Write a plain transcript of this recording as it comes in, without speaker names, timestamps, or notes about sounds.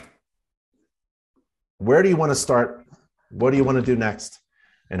where do you want to start? What do you want to do next?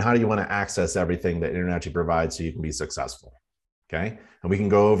 And how do you want to access everything that InterNACHI provides so you can be successful? Okay. And we can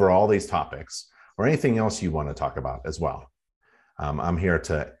go over all these topics or anything else you want to talk about as well. I'm here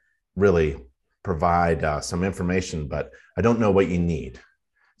to really provide some information, but I don't know what you need.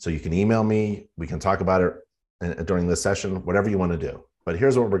 So you can email me. We can talk about it during this session, whatever you want to do. But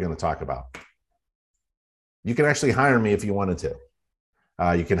here's what we're going to talk about. You can actually hire me if you wanted to.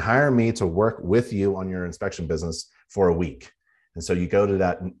 You can hire me to work with you on your inspection business for a week. And so you go to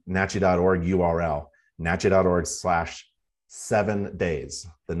that NACHI.org URL, NACHI.org/7 days,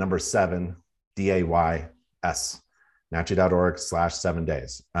 the number 7, DAYS, NACHI.org/7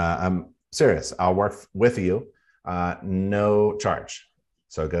 days. I'm serious. I'll work with you, no charge.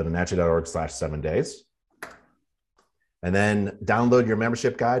 So go to NACHI.org/7 days. And then download your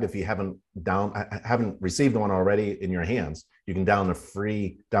membership guide. If you haven't received one already in your hands, you can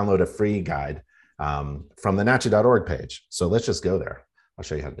download a free guide from the NACHI.org page. So let's just go there. I'll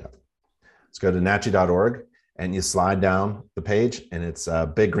show you how to do it. Let's go to NACHI.org and you slide down the page and it's a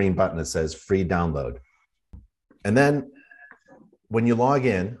big green button that says free download. And then when you log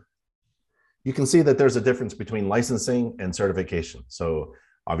in, you can see that there's a difference between licensing and certification. So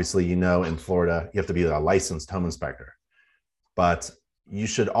obviously, you know, in Florida, you have to be a licensed home inspector. But you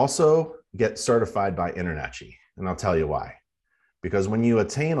should also get certified by InterNACHI, and I'll tell you why. Because when you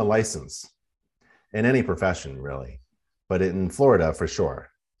attain a license in any profession, really, but in Florida for sure,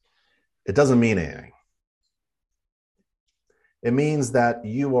 it doesn't mean anything. It means that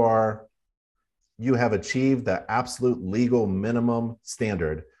you have achieved the absolute legal minimum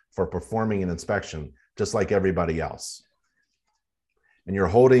standard for performing an inspection, just like everybody else. And you're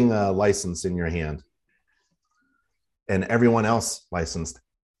holding a license in your hand, and everyone else licensed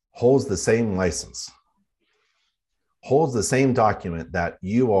holds the same license, holds the same document that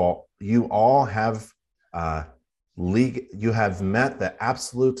you all have you have met the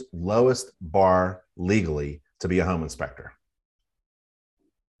absolute lowest bar legally to be a home inspector.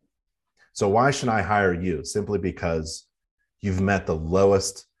 So why should I hire you? Simply because you've met the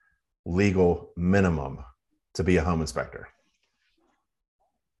lowest legal minimum to be a home inspector.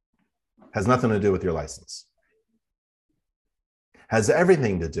 Has nothing to do with your license. Has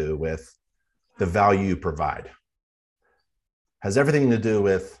everything to do with the value you provide. Has everything to do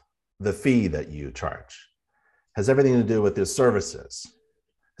with the fee that you charge. Has everything to do with your services.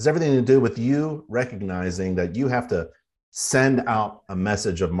 Has everything to do with you recognizing that you have to send out a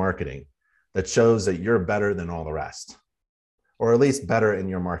message of marketing that shows that you're better than all the rest, or at least better in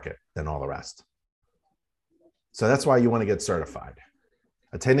your market than all the rest. So that's why you want to get certified.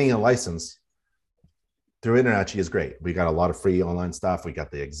 Attaining a license through InterNACHI is great. We got a lot of free online stuff. We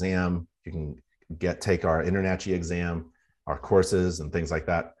got the exam. You can take our InterNACHI exam, our courses and things like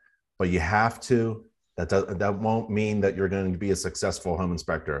that. But you have to, that won't mean that you're going to be a successful home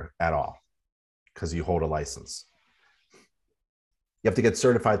inspector at all because you hold a license. You have to get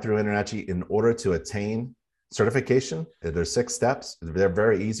certified through InterNACHI in order to attain certification. There's 6 steps. They're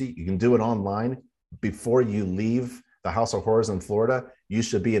very easy. You can do it online. Before you leave the House of Horrors in Florida, you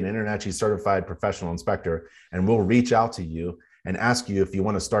should be an InterNACHI certified professional inspector, and we'll reach out to you and ask you if you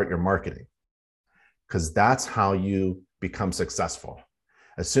want to start your marketing, because that's how you become successful.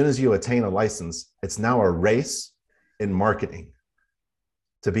 As soon as you attain a license, it's now a race in marketing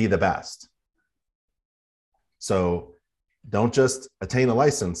to be the best. So don't just attain a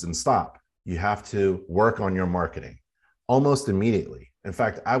license and stop. You have to work on your marketing almost immediately. In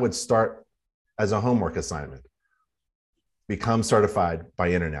fact, I would start as a homework assignment. Become certified by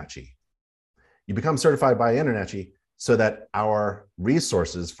InterNACHI. You become certified by InterNACHI so that our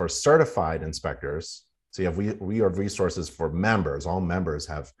resources for certified inspectors, so we have resources for members. All members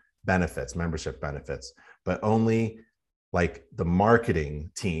have benefits, membership benefits, but only like the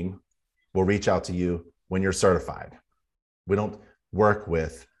marketing team will reach out to you when you're certified. We don't work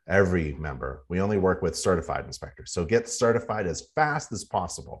with every member. We only work with certified inspectors. So get certified as fast as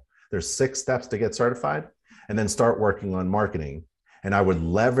possible. There's 6 steps to get certified, and then start working on marketing. And I would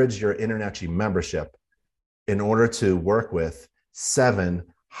leverage your InterNACHI membership in order to work with 7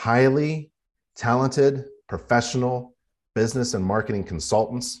 highly talented professional business and marketing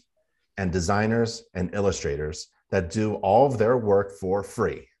consultants and designers and illustrators that do all of their work for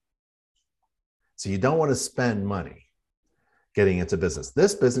free. So you don't want to spend money getting into business.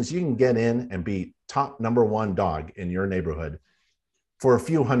 This business, you can get in and be top #1 dog in your neighborhood for a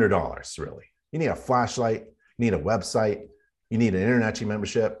few $100s, really. You need a flashlight, you need a website, you need an InterNACHI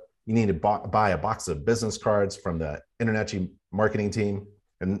membership, you need to buy a box of business cards from the InterNACHI marketing team,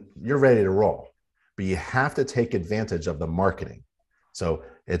 and you're ready to roll. But you have to take advantage of the marketing. So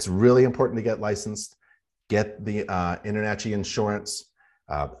it's really important to get licensed. get the InterNACHI insurance,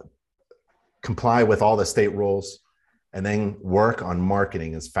 comply with all the state rules, and then work on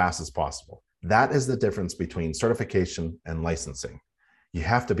marketing as fast as possible. That is the difference between certification and licensing. You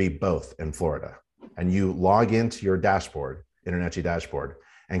have to be both in Florida. And you log into your dashboard, InterNACHI dashboard,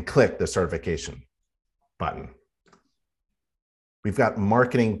 and click the certification button. We've got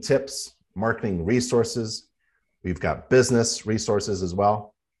marketing tips, marketing resources. We've got business resources as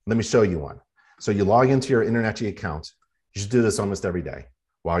well. Let me show you one. So you log into your InterNACHI account. You should do this almost every day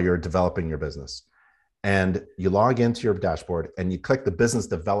while you're developing your business. And you log into your dashboard and you click the business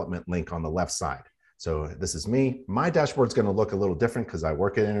development link on the left side. So this is me. My dashboard's going to look a little different because I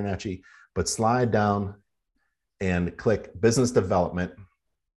work at InterNACHI, but slide down and click business development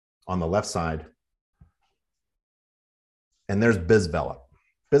on the left side. And there's BizVelop.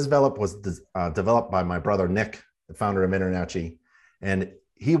 BizVelop was developed by my brother, Nick, the founder of InterNACHI. And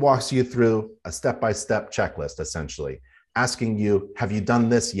he walks you through a step-by-step checklist, essentially, asking you, have you done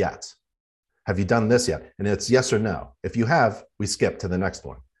this yet? Have you done this yet? And it's yes or no. If you have, we skip to the next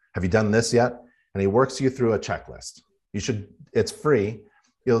one. Have you done this yet? And he works you through a checklist. It's free.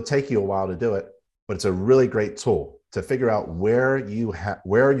 It'll take you a while to do it, but it's a really great tool to figure out where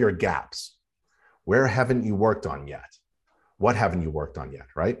are your gaps. Where haven't you worked on yet? What haven't you worked on yet,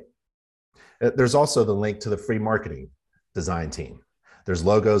 right? There's also the link to the free marketing design team. There's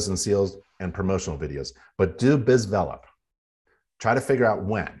logos and seals and promotional videos, but do BizVelop. Try to figure out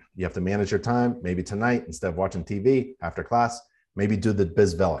when. You have to manage your time. Maybe tonight, instead of watching TV after class, maybe do the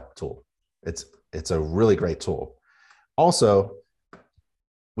BizVelop tool. It's a really great tool. Also,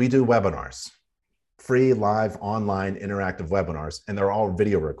 we do webinars, free live online interactive webinars, and they're all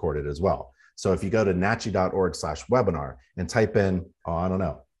video recorded as well. So if you go to nachi.org/webinar and type in, oh, I don't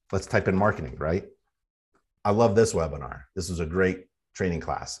know, let's type in marketing, right? I love this webinar. This was a great training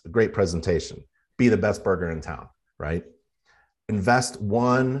class, a great presentation. Be the best burger in town, right? Invest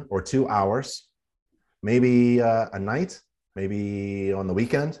 1 or 2 hours, maybe a night, maybe on the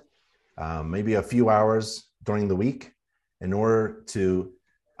weekend, maybe a few hours during the week in order to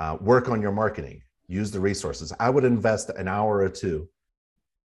work on your marketing, use the resources. I would invest an hour or two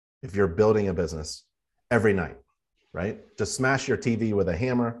if you're building a business every night, right? Just smash your TV with a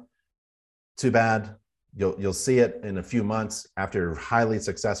hammer. Too bad. You'll see it in a few months after you're highly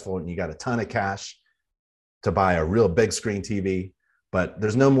successful and you got a ton of cash to buy a real big screen TV, but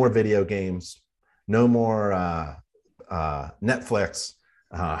there's no more video games, no more Netflix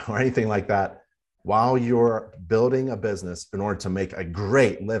or anything like that while you're building a business in order to make a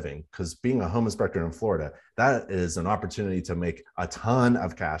great living. Because being a home inspector in Florida, that is an opportunity to make a ton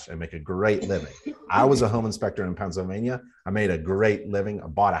of cash and make a great living. I was a home inspector in Pennsylvania. I made a great living. I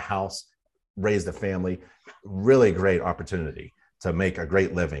bought a house, raised a family, really great opportunity to make a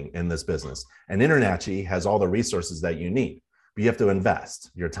great living in this business. And InterNACHI has all the resources that you need, but you have to invest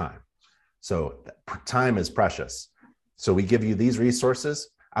your time. So time is precious. So we give you these resources.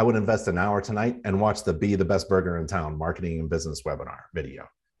 I would invest an hour tonight and watch the Be the Best Burger in Town marketing and business webinar video,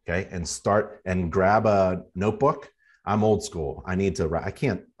 okay? And start and grab a notebook. I'm old school. I need to write. I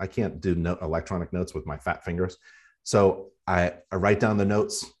can't do electronic notes with my fat fingers. So I write down the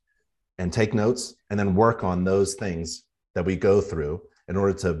notes and take notes and then work on those things that we go through in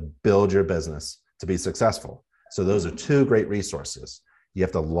order to build your business to be successful. So those are 2 great resources. You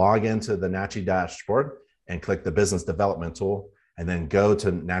have to log into the NACHI dashboard and click the business development tool, and then go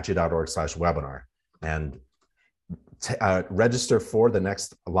to nachi.org/webinar and register for the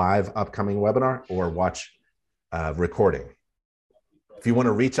next live upcoming webinar or watch recording. If you want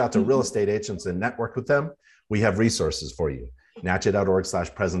to reach out to real estate agents and network with them, we have resources for you.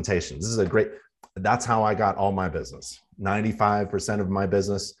 nachi.org/presentations. This is a great, that's how I got all my business. 95% of my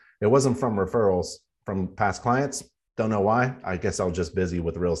business, it wasn't from referrals from past clients. Don't know why. I guess I was just busy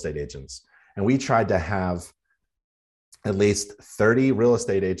with real estate agents. And we tried to have at least 30 real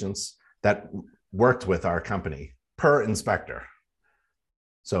estate agents that worked with our company per inspector.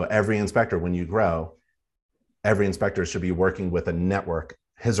 So every inspector, when you grow, every inspector should be working with a network,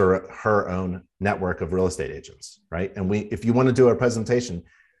 his or her own network of real estate agents, right? And if you want to do a presentation,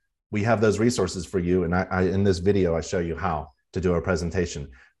 we have those resources for you. And in this video, I show you how to do a presentation.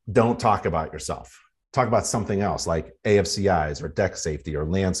 Don't talk about yourself. Talk about something else like AFCIs or deck safety or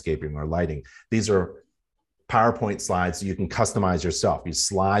landscaping or lighting. These are PowerPoint slides you can customize yourself. You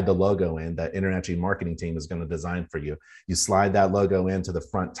slide the logo in that InterNACHI marketing team is going to design for you. You slide that logo into the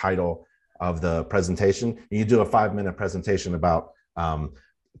front title of the presentation, and you do a 5-minute presentation about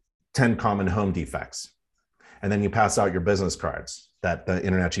 10 common home defects. And then you pass out your business cards that the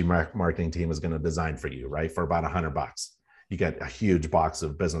InterNACHI marketing team is going to design for you, right? For about $100. You get a huge box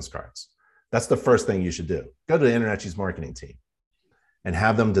of business cards. That's the first thing you should do. Go to the InterNACHI's marketing team and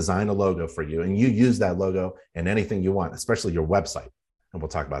have them design a logo for you. And you use that logo in anything you want, especially your website. And we'll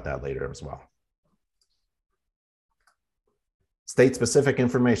talk about that later as well. State-specific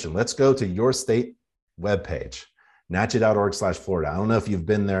information. Let's go to your state webpage, nachi.org/Florida. I don't know if you've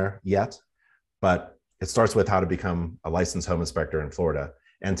been there yet, but it starts with how to become a licensed home inspector in Florida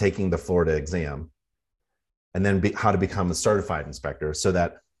and taking the Florida exam, and then how to become a certified inspector, so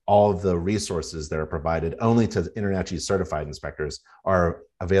that all of the resources that are provided only to InterNACHI certified inspectors are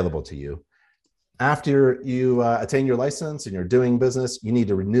available to you. After you attain your license and you're doing business, you need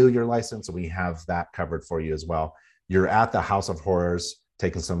to renew your license, and we have that covered for you as well. You're at the House of Horrors,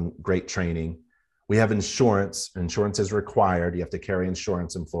 taking some great training. We have insurance. Insurance is required. You have to carry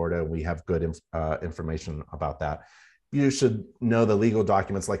insurance in Florida. We have good information about that. You should know the legal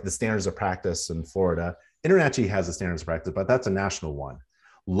documents like the standards of practice in Florida. InterNACHI has a standards of practice, but that's a national one.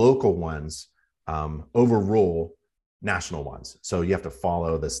 Local ones overrule national ones. So you have to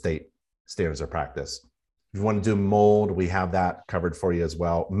follow the state standards of practice. If you want to do mold, we have that covered for you as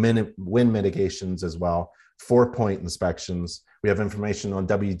well. Wind mitigations as well. 4-point inspections. We have information on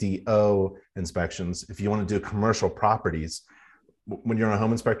WDO inspections. If you want to do commercial properties, when you're a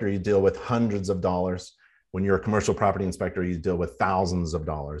home inspector, you deal with hundreds of dollars. When you're a commercial property inspector, you deal with thousands of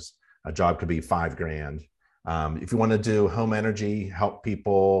dollars. A job could be $5,000. If you want to do home energy, help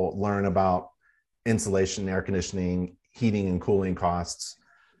people learn about insulation, air conditioning, heating and cooling costs.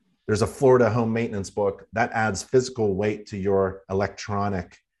 There's a Florida home maintenance book that adds physical weight to your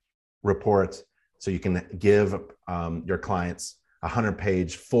electronic report, so you can give your clients a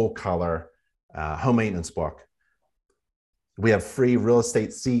 100-page full color home maintenance book. We have free real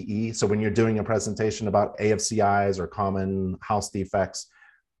estate CE. So when you're doing a presentation about AFCIs or common house defects,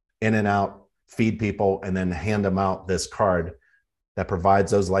 in and out, feed people, and then hand them out this card that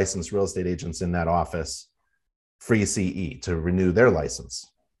provides those licensed real estate agents in that office free CE to renew their license.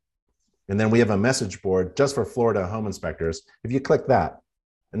 And then we have a message board just for Florida home inspectors. If you click that,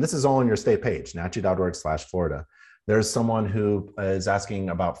 and this is all on your state page, nachi.org/Florida, there's someone who is asking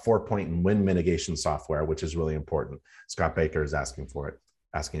about 4-point and wind mitigation software, which is really important. Scott Baker is asking for it,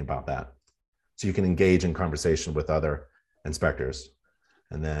 asking about that. So you can engage in conversation with other inspectors.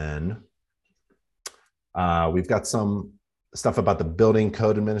 And then we've got some stuff about the Building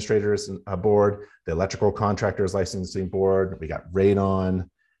Code Administrators Board, the Electrical Contractors Licensing Board. We got Radon,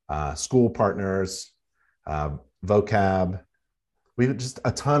 School Partners, vocab. We have just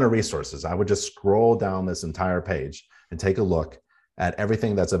a ton of resources. I would just scroll down this entire page and take a look at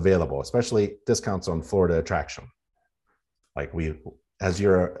everything that's available, especially discounts on Florida attraction. Like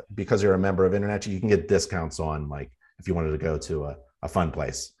because you're a member of InterNACHI, you can get discounts on, like, if you wanted to go to a fun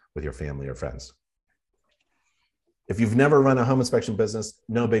place with your family or friends. If you've never run a home inspection business,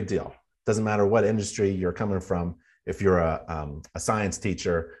 no big deal. Doesn't matter what industry you're coming from. If you're a science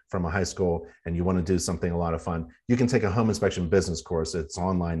teacher from a high school and you want to do something a lot of fun, you can take a home inspection business course. It's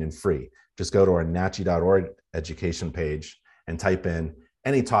online and free. Just go to our nachi.org education page and type in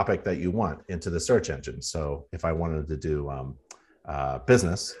any topic that you want into the search engine. So if I wanted to do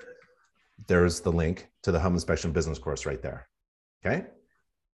business, there's the link to the home inspection business course right there. Okay.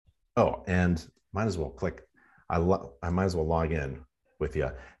 Oh, and might as well click. I might as well log in with you.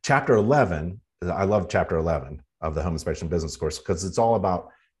 Chapter 11. I love chapter 11 of the home inspection business course because it's all about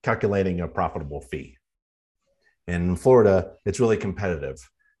calculating a profitable fee. In Florida, it's really competitive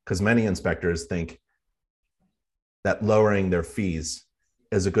because many inspectors think that lowering their fees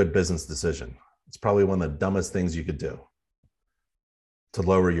is a good business decision. It's probably one of the dumbest things you could do, to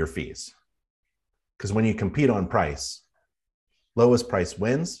lower your fees. Because when you compete on price, lowest price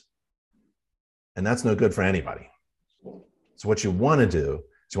wins, and that's no good for anybody. So what you want to do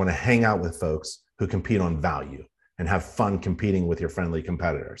is you want to hang out with folks who compete on value and have fun competing with your friendly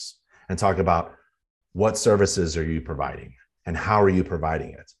competitors, and talk about what services are you providing and how are you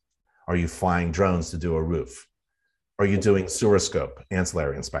providing it. Are you flying drones to do a roof? Are you doing sewer scope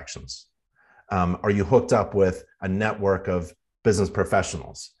ancillary inspections? Are you hooked up with a network of business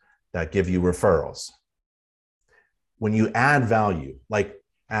professionals that give you referrals? When you add value, like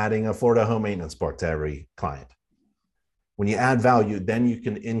adding a Florida home maintenance book to every client, when you add value, then you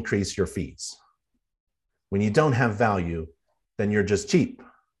can increase your fees. When you don't have value, then you're just cheap.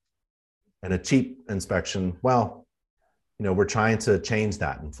 And a cheap inspection, well, we're trying to change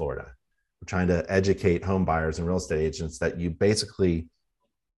that in Florida. We're trying to educate home buyers and real estate agents that you basically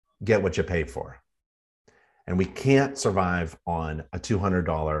get what you pay for. And we can't survive on a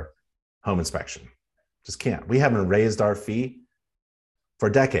 $200 home inspection. Just can't. We haven't raised our fee for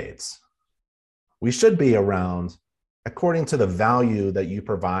decades. We should be around, according to the value that you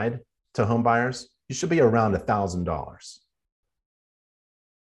provide, to home buyers, you should be around $1,000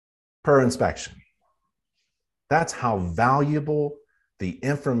 per inspection. That's how valuable the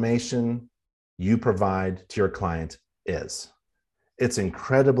information you provide to your client is. It's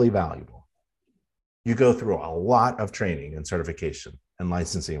incredibly valuable. You go through a lot of training and certification and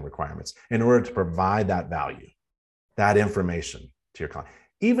licensing requirements in order to provide that value, that information to your client.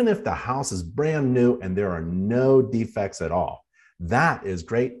 Even if the house is brand new and there are no defects at all, that is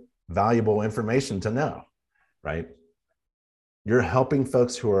great, valuable information to know, right? You're helping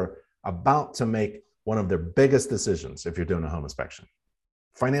folks who are about to make one of their biggest decisions if you're doing a home inspection,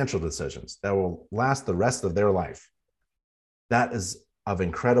 financial decisions that will last the rest of their life. That is of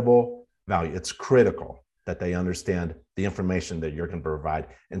incredible value. It's critical that they understand the information that you're going to provide.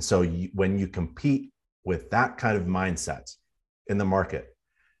 And so when you compete with that kind of mindset in the market,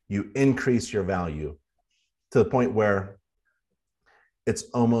 you increase your value to the point where it's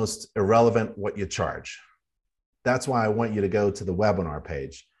almost irrelevant what you charge. That's why I want you to go to the webinar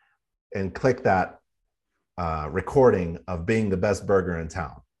page and click that recording of being the best burger in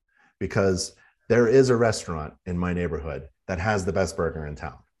town, because there is a restaurant in my neighborhood that has the best burger in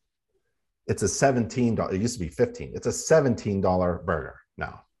town. It's a $17, it used to be $15. It's a $17 burger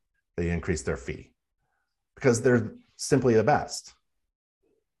now. They increased their fee because they're simply the best.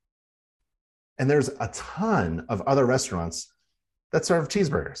 And there's a ton of other restaurants that serve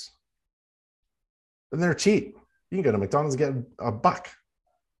cheeseburgers. And they're cheap. You can go to McDonald's and get $1.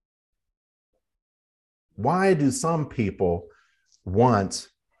 Why do some people want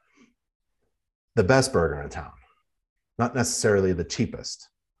the best burger in town, not necessarily the cheapest?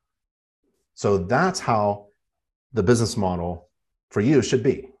 So that's how the business model for you should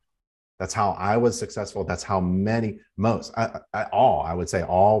be. That's how I was successful. That's how I would say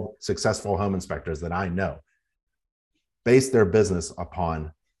all successful home inspectors that I know base their business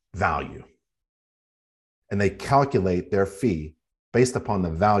upon value. And they calculate their fee based upon the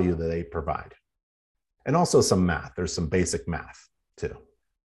value that they provide. And also some math. There's some basic math too.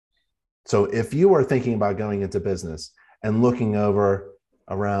 So if you are thinking about going into business and looking over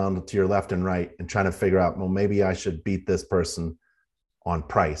around to your left and right and trying to figure out, well, maybe I should beat this person on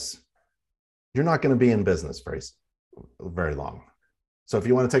price, you're not going to be in business very long. So if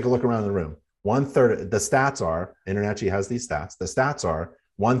you want to take a look around the room, 1/3, the stats are, InterNACHI has these stats, the stats are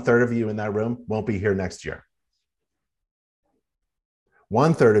 1/3 of you in that room won't be here next year.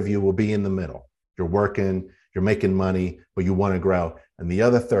 1/3 of you will be in the middle. You're working, you're making money, but you want to grow. And the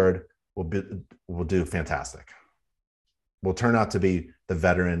other third will do fantastic. Will turn out to be the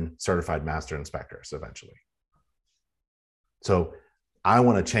veteran certified master inspectors eventually. So I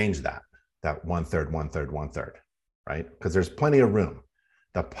want to change that 1/3, 1/3, 1/3, right? Because there's plenty of room.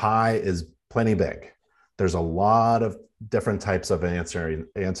 The pie is plenty big. There's a lot of different types of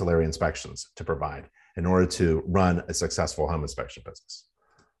ancillary inspections to provide in order to run a successful home inspection business.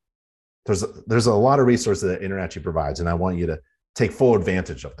 There's a lot of resources that InterNACHI provides, and I want you to take full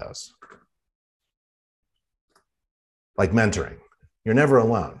advantage of those. Like mentoring. You're never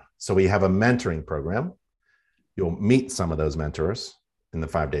alone. So we have a mentoring program. You'll meet some of those mentors in the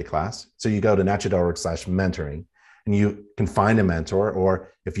 5-day class. So you go to nachi.org/mentoring, and you can find a mentor,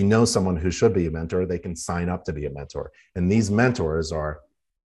 or if you know someone who should be a mentor, they can sign up to be a mentor. And these mentors are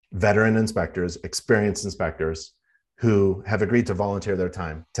veteran inspectors, experienced inspectors who have agreed to volunteer their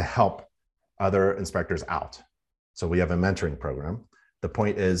time to help other inspectors out. So we have a mentoring program. The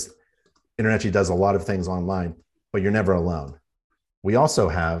point is, InterNACHI does a lot of things online, but you're never alone. We also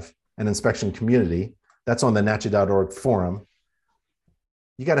have an inspection community that's on the nachi.org forum.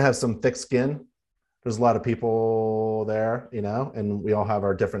 You got to have some thick skin. There's a lot of people there, and we all have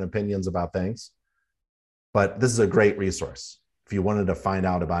our different opinions about things. But this is a great resource. If you wanted to find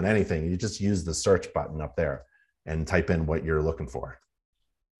out about anything, you just use the search button up there and type in what you're looking for.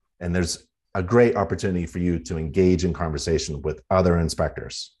 And there's a great opportunity for you to engage in conversation with other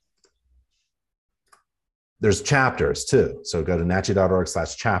inspectors. There's chapters too. So go to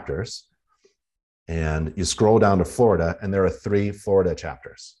nachi.org/chapters and you scroll down to Florida, and there are 3 Florida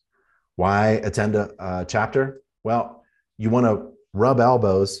chapters. Why attend a chapter? Well, you want to rub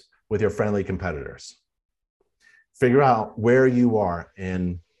elbows with your friendly competitors. Figure out where you are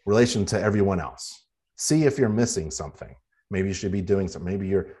in relation to everyone else. See if you're missing something. Maybe you should be doing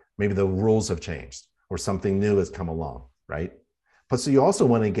something. Maybe the rules have changed or something new has come along, right? But so you also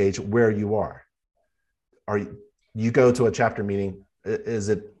want to engage where you are. You go to a chapter meeting,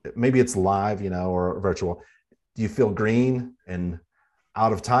 maybe it's live, or virtual. Do you feel green and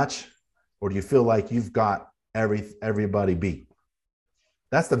out of touch? Or do you feel like you've got everybody beat?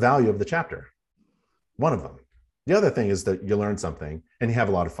 That's the value of the chapter. One of them. The other thing is that you learn something and you have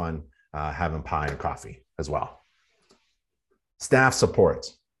a lot of fun having pie and coffee as well. Staff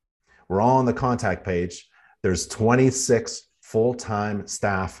support. We're all on the contact page. There's 26 full-time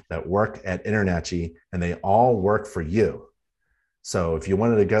staff that work at InterNACHI, and they all work for you. So if you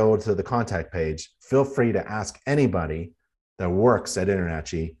wanted to go to the contact page, feel free to ask anybody that works at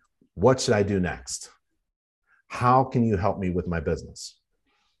InterNACHI, what should I do next? How can you help me with my business?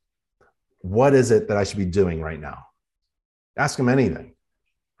 What is it that I should be doing right now? Ask them anything,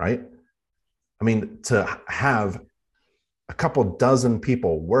 right? I mean, to have a couple dozen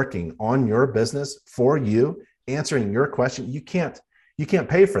people working on your business for you, answering your question, you can't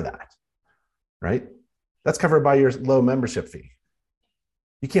pay for that, right? That's covered by your low membership fee.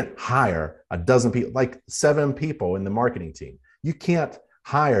 You can't hire a dozen people, like 7 people in the marketing team. You can't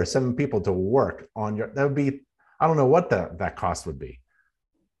hire 7 people to work on your, that would be, I don't know what that cost would be,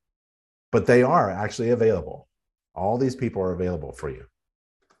 but they are actually available. All these people are available for you.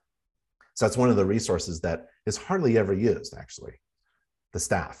 So that's one of the resources that is hardly ever used, actually, the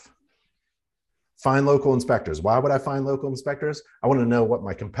staff. Find local inspectors. Why would I find local inspectors? I want to know what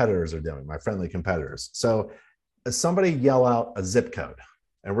my competitors are doing, my friendly competitors. So somebody yell out a zip code,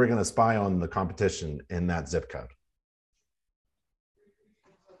 and we're going to spy on the competition in that zip code.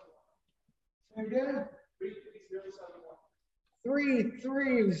 Again,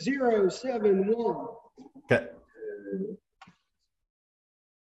 33071. Okay.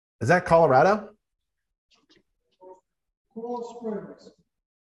 Is that Colorado? Coral Springs.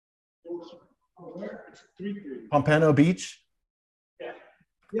 Oh, there. Pompano Beach? Yeah.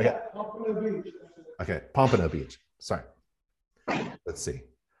 Okay. Yeah, Pompano Beach. Okay, Pompano Beach. Sorry. Let's see.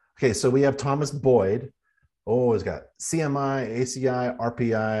 Okay, so we have Thomas Boyd. Oh, he's got CMI, ACI,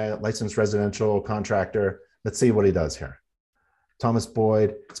 RPI, licensed residential contractor. Let's see what he does here. Thomas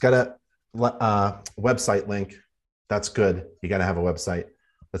Boyd. It's got a website link. That's good. You got to have a website.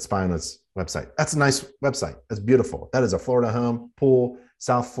 Let's find this website. That's a nice website. That's beautiful. That is a Florida home, pool,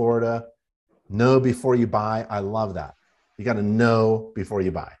 South Florida. Know before you buy. I love that. You got to know before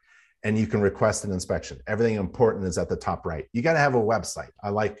you buy. And you can request an inspection. Everything important is at the top right. You got to have a website. I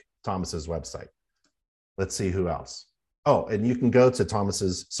like Thomas's website. Let's see who else. Oh, and you can go to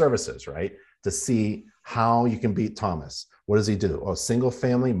Thomas's services, right? To see how you can beat Thomas. What does he do? Oh, single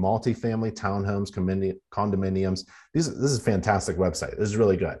family, multifamily, townhomes, condominiums. This is a fantastic website. This is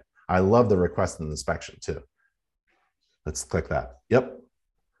really good. I love the request and inspection too. Let's click that. Yep.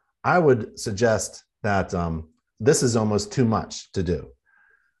 I would suggest that this is almost too much to do.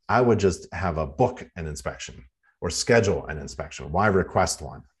 I would just have a book an inspection or schedule an inspection. Why request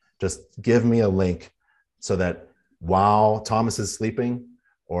one? Just give me a link so that while Thomas is sleeping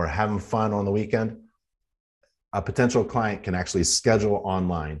or having fun on the weekend, a potential client can actually schedule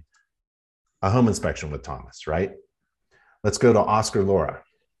online a home inspection with Thomas, right? Let's go to Oscar Laura.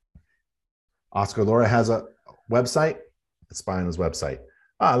 Oscar Laura has a website. Let's find his website.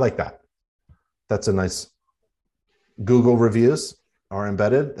 I like that. That's a nice Google reviews are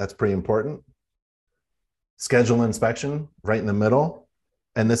embedded. That's pretty important. Schedule inspection right in the middle.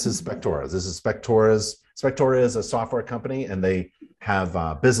 And this is Spectora. This is Spectora's. Spectora is a software company, and they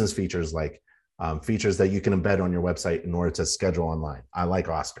have business features like features that you can embed on your website in order to schedule online. I like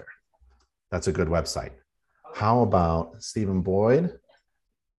Oscar. That's a good website. How about Stephen Boyd?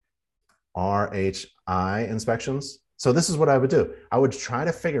 RHI inspections. So this is what I would do. I would try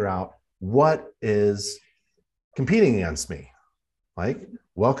to figure out what is competing against me. Like,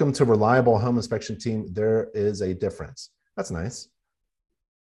 welcome to Reliable Home Inspection Team. There is a difference. That's nice.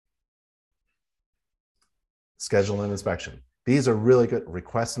 Schedule an inspection. These are really good.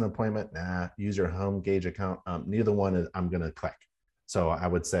 Request an appointment. Nah, use your home gauge account. Neither one is, I'm going to click. So I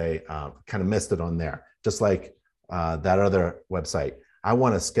would say kind of missed it on there. Just like that other website. I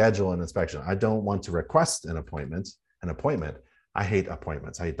want to schedule an inspection. I don't want to request an appointment. I hate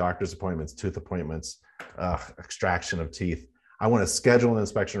appointments. I hate doctor's appointments, tooth appointments, extraction of teeth. I want to schedule an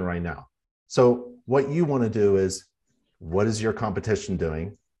inspection right now. So what you want to do is, what is your competition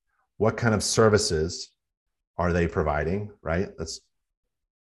doing? What kind of services are they providing, right? Let's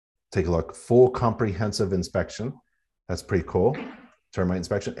take a look. Full comprehensive inspection. That's pretty cool. Termite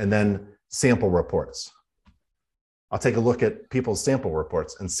inspection. And then sample reports. I'll take a look at people's sample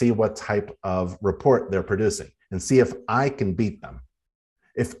reports and see what type of report they're producing and see if I can beat them.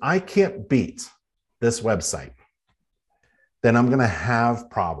 If I can't beat this website, then I'm going to have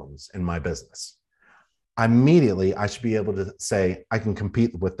problems in my business. Immediately, I should be able to say, I can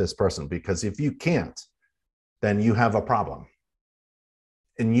compete with this person, because if you can't, then you have a problem.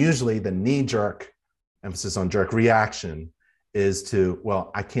 And usually the knee-jerk, emphasis on jerk, reaction is to, well,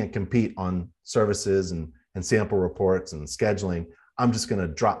 I can't compete on services and sample reports and scheduling. I'm just going to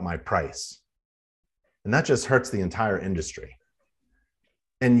drop my price. And that just hurts the entire industry.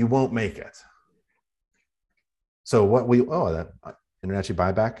 And you won't make it. So what that InterNACHI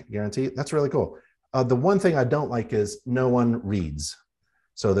buyback guarantee, that's really cool. The one thing I don't like is no one reads.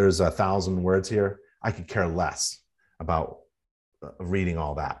 So there's 1,000 words here. I could care less about reading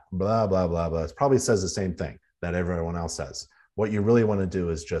all that. Blah, blah, blah, blah. It probably says the same thing that everyone else says. What you really want to do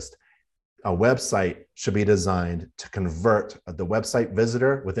is just, a website should be designed to convert the website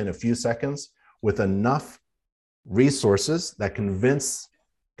visitor within a few seconds with enough resources that convinces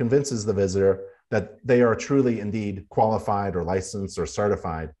the visitor that they are truly indeed qualified or licensed or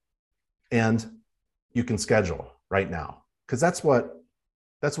certified. And you can schedule right now, because that's what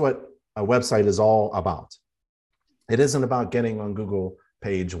a website is all about. It isn't about getting on Google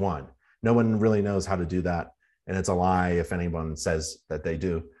page 1. No one really knows how to do that. And it's a lie if anyone says that they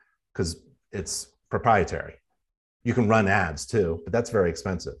do, because it's proprietary. You can run ads too, but that's very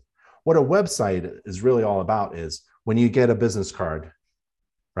expensive. What a website is really all about is when you get a business card,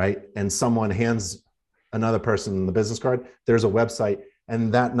 right? And someone hands another person the business card, there's a website,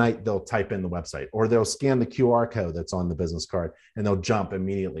 and that night they'll type in the website, or they'll scan the QR code that's on the business card and they'll jump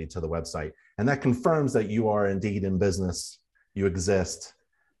immediately to the website. And that confirms that you are indeed in business, you exist,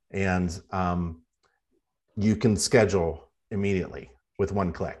 and you can schedule immediately with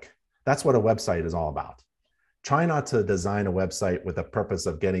one click. That's what a website is all about. Try not to design a website with the purpose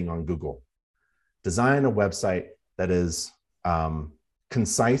of getting on Google. Design a website that is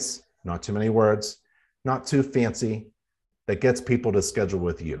concise, not too many words, not too fancy, that gets people to schedule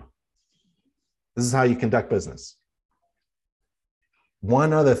with you. This is how you conduct business.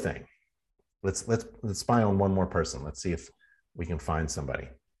 One other thing. Let's spy on one more person. Let's see if we can find somebody.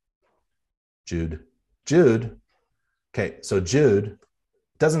 Jude. Okay, so Jude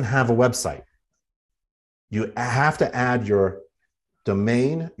doesn't have a website. You have to add your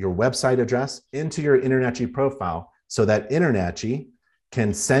domain, your website address into your InterNACHI profile so that InterNACHI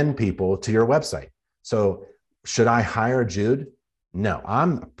can send people to your website. So should I hire Jude? No,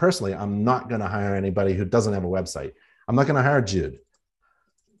 I'm not going to hire anybody who doesn't have a website. I'm not going to hire Jude.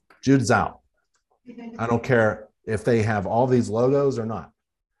 Jude's out. I don't care if they have all these logos or not.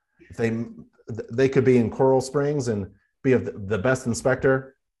 If they could be in Coral Springs and be the best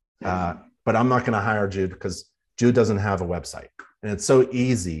inspector, but I'm not going to hire Jude because Jude doesn't have a website. And it's so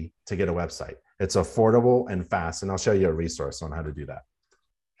easy to get a website. It's affordable and fast. And I'll show you a resource on how to do that.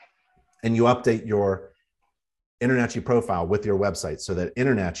 And you update your InterNACHI profile with your website so that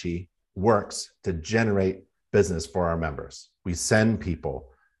InterNACHI works to generate business for our members. We send people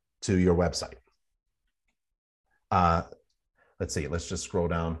to your website. Let's see, let's just scroll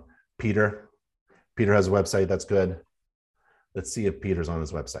down. Peter has a website, that's good. Let's see if Peter's on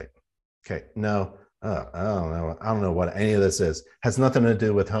his website. Okay, no, I don't know what any of this is. Has nothing to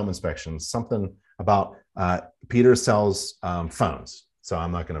do with home inspections. Something about Peter sells phones, so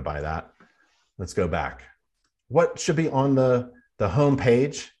I'm not gonna buy that. Let's go back. What should be on the home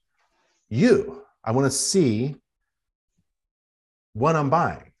page? I wanna see what I'm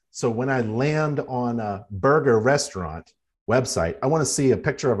buying. So when I land on a burger restaurant website, I want to see a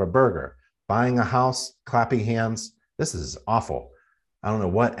picture of a burger. Buying a house, clapping hands. This is awful. I don't know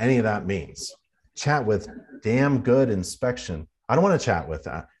what any of that means. Chat with damn good inspection. I don't want to chat with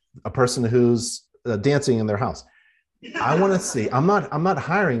a person who's dancing in their house. I want to see. I'm not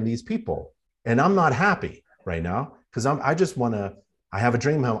hiring these people, and I'm not happy right now because I have a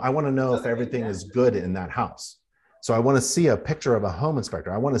dream home. I want to know if everything is good in that house. So I want to see a picture of a home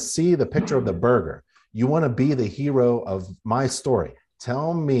inspector. I want to see the picture of the burger. You want to be the hero of my story.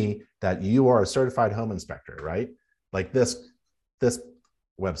 Tell me that you are a certified home inspector, right? Like this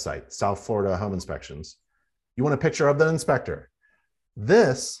website, South Florida Home Inspections. You want a picture of the inspector.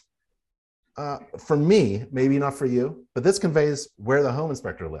 This, for me, maybe not for you, but this conveys where the home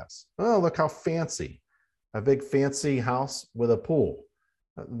inspector lives. Oh, look how fancy. A big fancy house with a pool.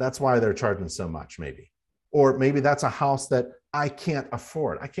 That's why they're charging so much, maybe. Or maybe that's a house that I can't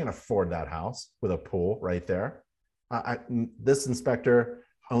afford. I can't afford that house with a pool right there. This inspector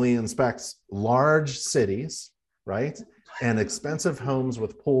only inspects large cities, right? And expensive homes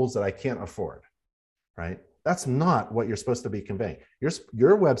with pools that I can't afford, right? That's not what you're supposed to be conveying.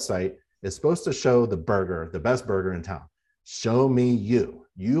 Your website is supposed to show the burger, the best burger in town. Show me you.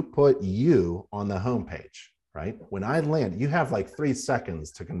 You put you on the homepage, right? When I land, you have like 3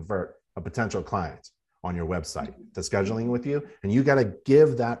 seconds to convert a potential client on your website to scheduling with you. And you got to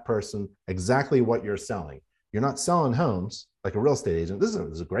give that person exactly what you're selling. You're not selling homes like a real estate agent. This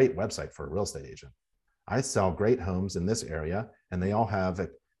is a great website for a real estate agent. I sell great homes in this area and they all have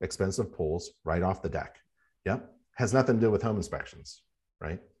expensive pools right off the deck. Yep. has nothing to do with home inspections,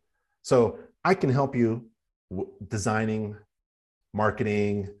 right? So I can help you designing,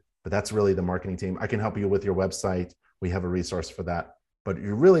 marketing, but that's really the marketing team. I can help you with your website. We have a resource for that. But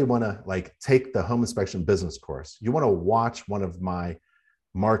you really want to like take the home inspection business course. You want to watch one of my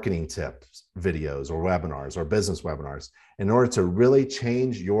marketing tips videos or webinars or business webinars in order to really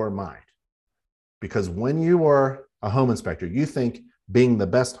change your mind. Because when you are a home inspector, you think being the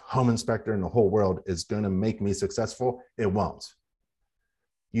best home inspector in the whole world is going to make me successful. It won't.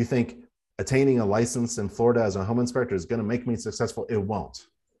 You think attaining a license in Florida as a home inspector is going to make me successful. It won't.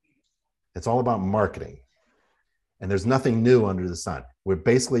 It's all about marketing. And there's nothing new under the sun. We've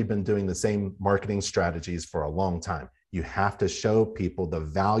basically been doing the same marketing strategies for a long time. You have to show people the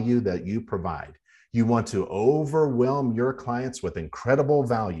value that you provide. You want to overwhelm your clients with incredible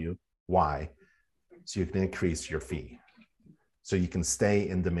value. Why? So you can increase your fee. So you can stay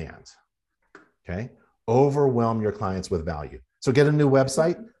in demand. Okay? Overwhelm your clients with value. So get a new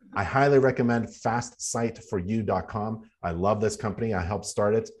website. I highly recommend fastsiteforyou.com. I love this company. I helped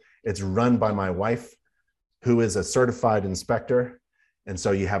start it. It's run by my wife, who is a certified inspector. And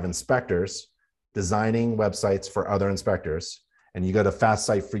so you have inspectors designing websites for other inspectors, and you go to Fast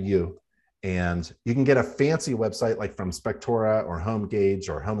Site for You, and you can get a fancy website like from Spectora or HomeGauge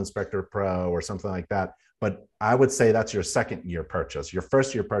or Home Inspector Pro or something like that. But I would say that's your second year purchase. Your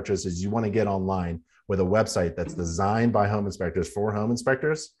first year purchase is you want to get online with a website that's designed by home inspectors for home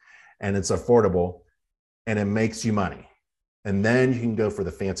inspectors, and it's affordable and it makes you money. And then you can go for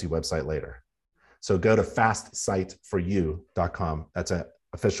the fancy website later. So go to fastsiteforyou.com. That's an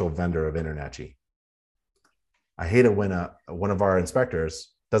official vendor of InterNACHI. I hate it when one of our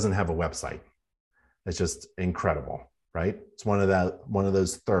inspectors doesn't have a website. It's just incredible, right? It's one of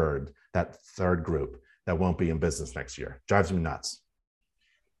those third group that won't be in business next year. Drives me nuts.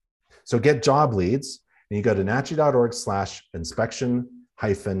 So get job leads, and you go to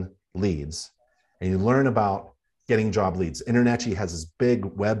nachi.org/inspection-leads, and you learn about getting job leads. InterNACHI has this big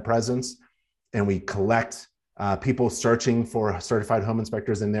web presence, and we collect people searching for certified home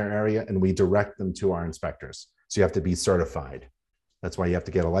inspectors in their area, and we direct them to our inspectors. So you have to be certified. That's why you have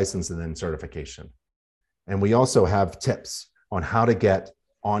to get a license and then certification. And we also have tips on how to get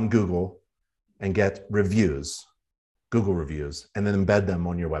on Google and get reviews, Google reviews, and then embed them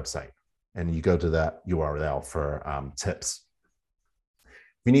on your website. And you go to that URL for tips.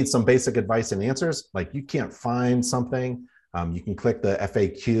 If you need some basic advice and answers, like you can't find something, you can click the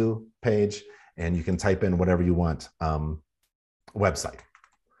FAQ page and you can type in whatever you want, website.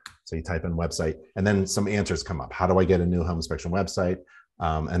 So you type in website and then some answers come up. How do I get a new home inspection website?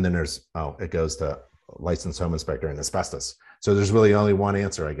 And then there's, it goes to licensed home inspector and asbestos. So there's really only one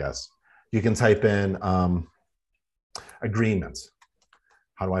answer, I guess. You can type in agreements.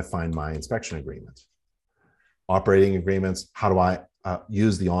 How do I find my inspection agreement? Operating agreements. How do I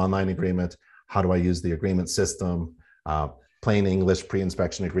use the online agreement? How do I use the agreement system? Plain English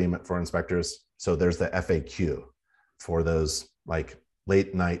pre-inspection agreement for inspectors. So there's the FAQ for those like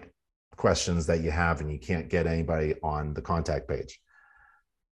late night questions that you have and you can't get anybody on the contact page.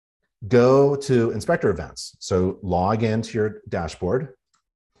 Go to inspector events. So log into your dashboard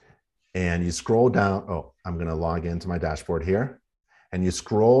and you scroll down. Oh, I'm going to log into my dashboard here, and you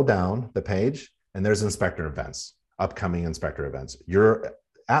scroll down the page and there's inspector events, upcoming inspector events. You're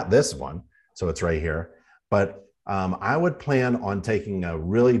at this one, so it's right here. But I would plan on taking a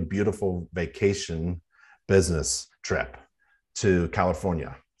really beautiful vacation business trip to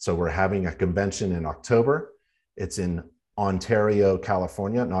California. So we're having a convention in October. It's in Ontario,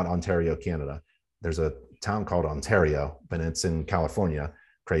 California, not Ontario, Canada. There's a town called Ontario, but it's in California,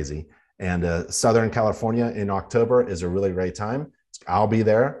 crazy. And Southern California in October is a really great time. I'll be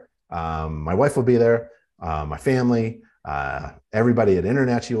there. My wife will be there, my family, everybody at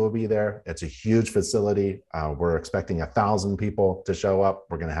InterNACHI will be there. It's a huge facility. We're expecting 1,000 people to show up.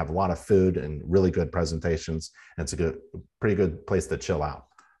 We're going to have a lot of food and really good presentations. And it's a pretty good place to chill out.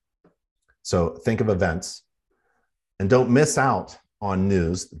 So think of events and don't miss out on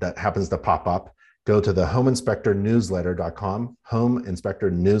news that happens to pop up. Go to the homeinspectornewsletter.com,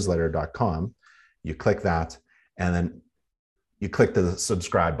 homeinspectornewsletter.com. You click that, and then you click the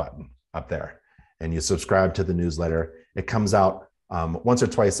subscribe button up there, and you subscribe to the newsletter. It comes out once or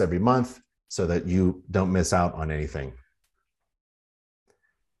twice every month so that you don't miss out on anything.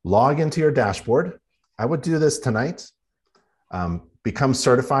 Log into your dashboard. I would do this tonight. Become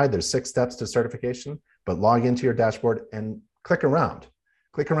certified. There's 6 steps to certification, but log into your dashboard and click around.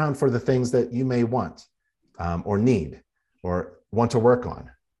 Click around for the things that you may want or need or want to work on.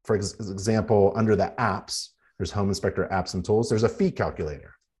 For example, under the apps, there's Home Inspector apps and tools. There's a fee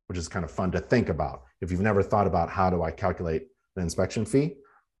calculator, which is kind of fun to think about if you've never thought about how do I calculate an inspection fee.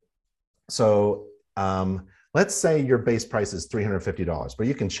 So let's say your base price is $350, but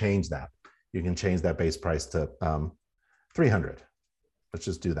you can change that. You can change that base price to $300. Let's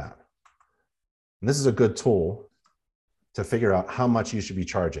just do that. And this is a good tool to figure out how much you should be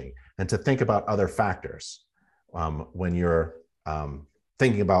charging and to think about other factors when you're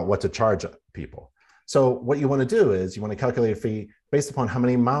thinking about what to charge people. So what you want to do is you want to calculate a fee based upon how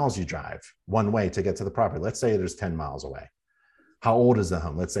many miles you drive one way to get to the property. Let's say there's 10 miles away. How old is the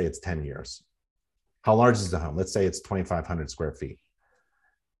home? Let's say it's 10 years. How large is the home? Let's say it's 2,500 square feet.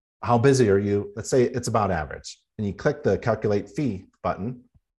 How busy are you? Let's say it's about average. And you click the calculate fee button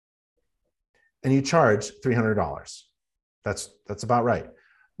and you charge $300. That's about right.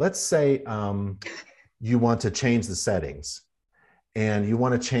 Let's say you want to change the settings and you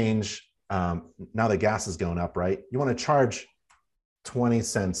want to change, now the gas is going up, right? You want to charge 20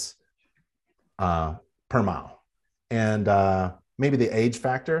 cents per mile. And maybe the age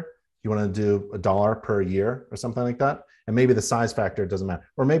factor, you want to do $1 per year or something like that. And maybe the size factor doesn't matter.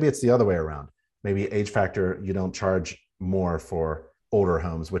 Or maybe it's the other way around. Maybe age factor, you don't charge more for older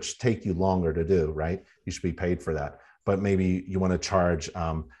homes, which take you longer to do, right? You should be paid for that. But maybe you want to charge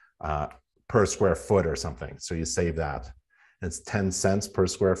per square foot or something. So you save that. It's 10 cents per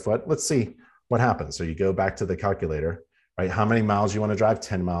square foot. Let's see what happens. So you go back to the calculator, right? How many miles you want to drive?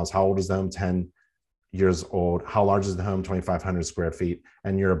 10 miles. How old is the home? 10 years old. How large is the home? 2,500 square feet.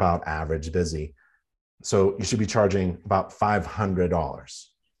 And you're about average busy. So you should be charging about $500.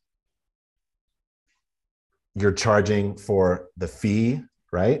 You're charging for the fee,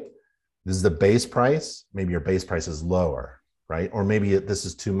 right? This is the base price. Maybe your base price is lower, right? Or maybe this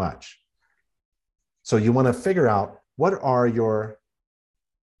is too much. So you want to figure out what are your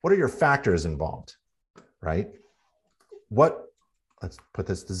factors involved, right? Let's put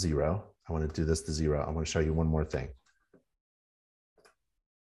this to 0. I want to do this to 0. I want to show you one more thing.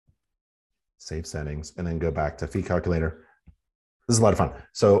 Save settings and then go back to fee calculator. This is a lot of fun.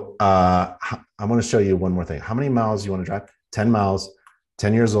 So I want to show you one more thing. How many miles you want to drive? 10 miles,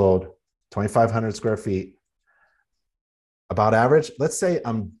 10 years old, 2,500 square feet. About average, let's say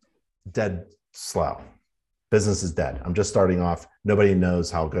I'm dead slow. Business is dead. I'm just starting off. Nobody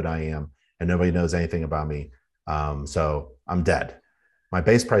knows how good I am and nobody knows anything about me. So I'm dead. My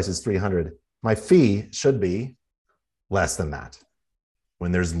base price is $300. My fee should be less than that.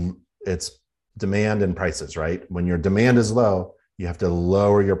 When it's demand and prices, right? When your demand is low, you have to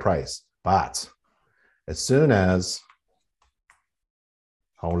lower your price. But as soon as,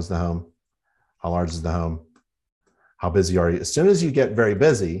 how old is the home? How large is the home? How busy are you? As soon as you get very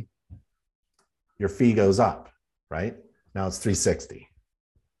busy, your fee goes up, right? Now it's $360.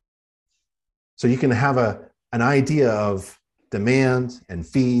 So you can have an idea of demand and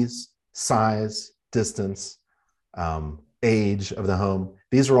fees, size, distance, age of the home.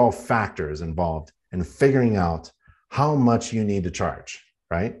 These are all factors involved in figuring out how much you need to charge,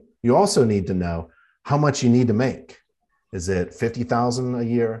 right? You also need to know how much you need to make. Is it 50,000 a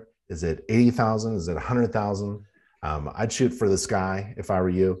year? Is it 80,000? Is it 100,000? I'd shoot for the sky if I were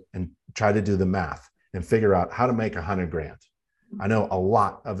you and try to do the math and figure out how to make 100 grand. I know a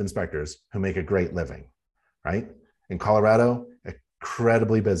lot of inspectors who make a great living, right? In Colorado,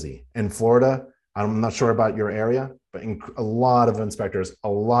 incredibly busy. In Florida, I'm not sure about your area, but a lot of inspectors, a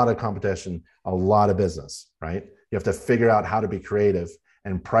lot of competition, a lot of business, right? You have to figure out how to be creative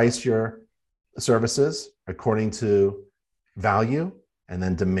and price your services according to value and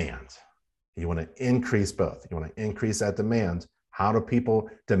then demand. You want to increase both. You want to increase that demand. How do people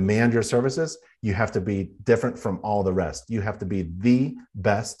demand your services? You have to be different from all the rest. You have to be the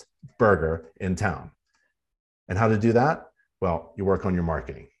best burger in town. And how to do that? Well, you work on your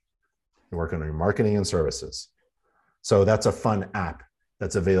marketing. You work on your marketing and services. So that's a fun app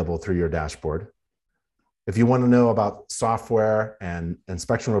that's available through your dashboard. If you want to know about software and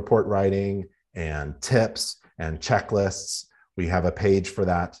inspection report writing and tips and checklists, we have a page for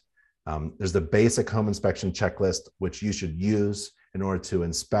that. There's the basic home inspection checklist, which you should use in order to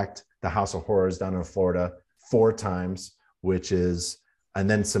inspect the House of Horrors down in Florida 4 times, and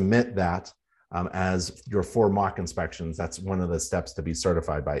then submit that as your 4 mock inspections. That's one of the steps to be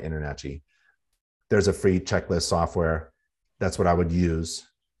certified by InterNACHI. There's a free checklist software. That's what I would use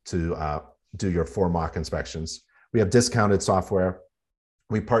to do your 4 mock inspections. We have discounted software.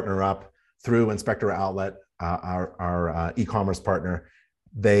 We partner up through Inspector Outlet, our e-commerce partner.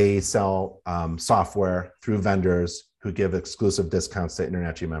 They sell software through vendors who give exclusive discounts to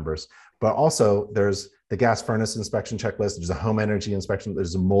InterNACHI members. But also there's the gas furnace inspection checklist. There's a home energy inspection.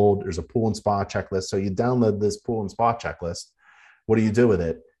 There's a mold. There's a pool and spa checklist. So you download this pool and spa checklist. What do you do with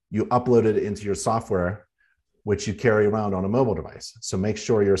it? you upload it into your software, which you carry around on a mobile device. So make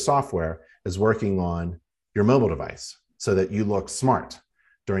sure your software is working on your mobile device so that you look smart.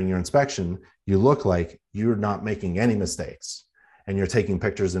 During your inspection, you look like you're not making any mistakes and you're taking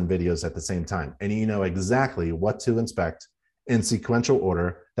pictures and videos at the same time. And you know exactly what to inspect in sequential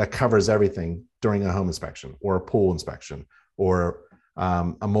order that covers everything during a home inspection or a pool inspection or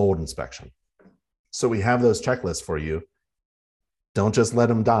a mold inspection. So we have those checklists for you. Don't just let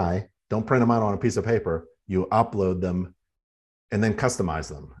them die. Don't print them out on a piece of paper. You upload them and then customize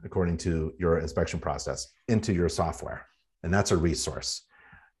them according to your inspection process into your software. And that's a resource.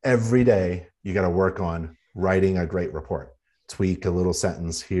 Every day, you got to work on writing a great report. Tweak a little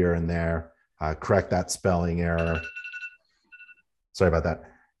sentence here and there, correct that spelling error. Sorry about that.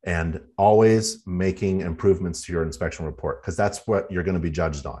 And always making improvements to your inspection report, because that's what you're going to be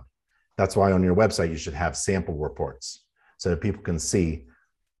judged on. That's why on your website, you should have sample reports so that people can see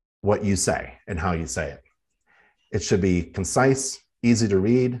what you say and how you say it. It should be concise, easy to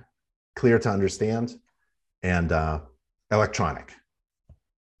read, clear to understand, and electronic.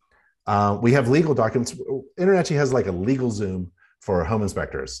 We have legal documents. InterNACHI has like a LegalZoom for home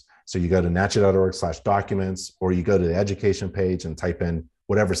inspectors. So you go to NACHI.org/documents, or you go to the education page and type in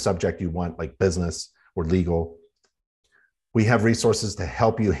whatever subject you want, like business or legal. We have resources to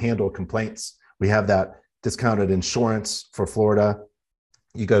help you handle complaints. We have that discounted insurance for Florida.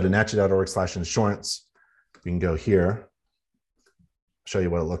 You go to NACHI.org/insurance. You can go here, show you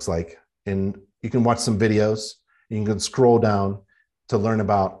what it looks like. And you can watch some videos. You can scroll down to learn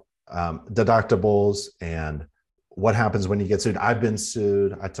about deductibles and what happens when you get sued. I've been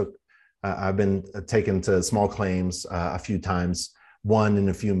sued. I've been taken to small claims a few times, won in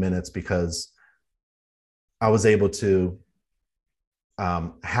a few minutes because I was able to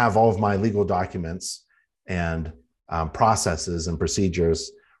have all of my legal documents and processes and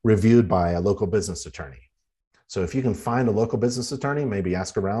procedures reviewed by a local business attorney. So if you can find a local business attorney, maybe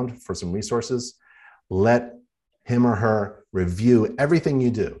ask around for some resources, let him or her review everything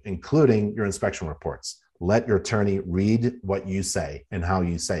you do, including your inspection reports. Let your attorney read what you say and how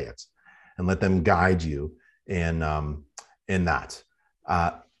you say it, and let them guide you in that.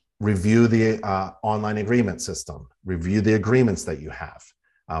 Review the online agreement system. Review the agreements that you have.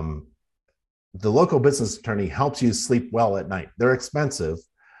 The local business attorney helps you sleep well at night. They're expensive,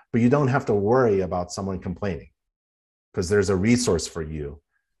 but you don't have to worry about someone complaining, because there's a resource for you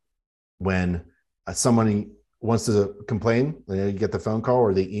when somebody wants to complain. You get the phone call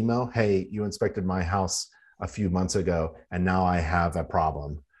or the email, hey, you inspected my house a few months ago and now I have a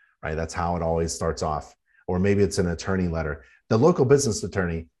problem, right? That's how it always starts off. Or maybe it's an attorney letter. The local business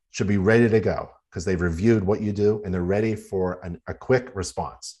attorney should be ready to go because they've reviewed what you do and they're ready for a quick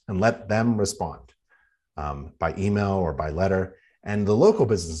response, and let them respond by email or by letter. And the local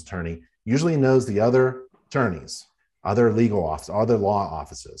business attorney usually knows the other attorneys, other legal offices, other law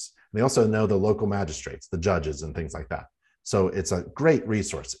offices. They also know the local magistrates, the judges, and things like that. So it's a great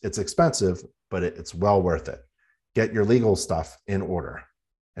resource. It's expensive, but it's well worth it. Get your legal stuff in order,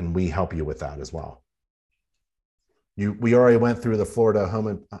 and we help you with that as well. We already went through the Florida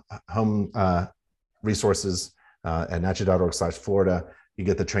home resources at NACHI.org/Florida. You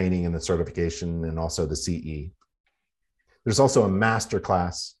get the training and the certification and also the CE. There's also a master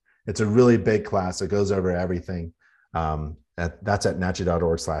class. It's a really big class. It goes over everything. That's at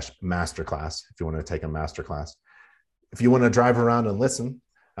NACHI.org/masterclass if you want to take a master class. If you want to drive around and listen,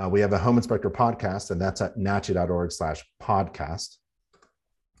 we have a home inspector podcast, and that's at NACHI.org/podcast.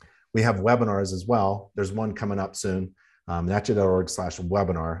 We have webinars as well. There's one coming up soon,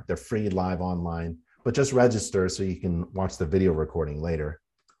 NACHI.org/webinar. They're free, live, online, but just register so you can watch the video recording later.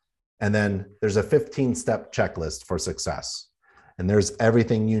 And then there's a 15-step checklist for success. And there's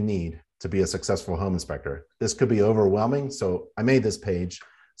everything you need to be a successful home inspector. This could be overwhelming, so I made this page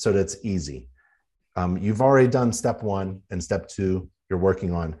so that it's easy. You've already done step 1, and step 2 you're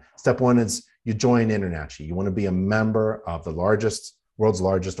working on. Step 1 is you join InterNACHI. You want to be a member of the world's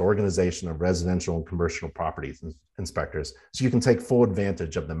largest organization of residential and commercial properties inspectors, so you can take full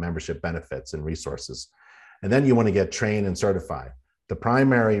advantage of the membership benefits and resources. And then you want to get trained and certified. The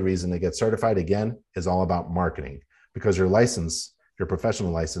primary reason to get certified, again, is all about marketing, because your license, your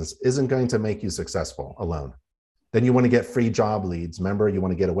professional license, isn't going to make you successful alone. Then you want to get free job leads. Remember, you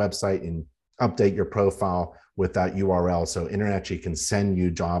want to get a website and update your profile with that URL so InterNACHI can send you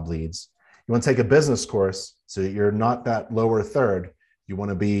job leads. You want to take a business course so that you're not that lower third. You want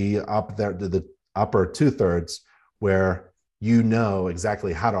to be up there to the upper 2/3, where you know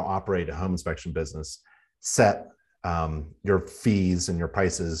exactly how to operate a home inspection business, set your fees and your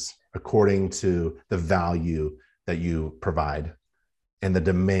prices according to the value that you provide. and the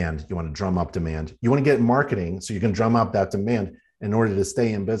demand. You want to drum up demand. You want to get marketing so you can drum up that demand in order to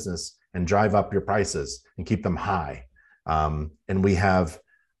stay in business and drive up your prices and keep them high. And we have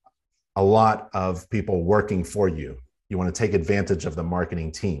a lot of people working for you. You want to take advantage of the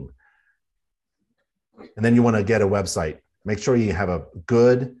marketing team. And then you want to get a website. Make sure you have a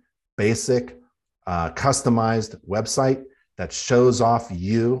good, basic, customized website that shows off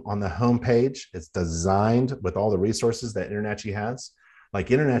you on the homepage. It's designed with all the resources that InterNACHI has. Like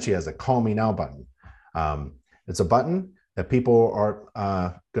InterNACHI has a Call Me Now button. It's a button that people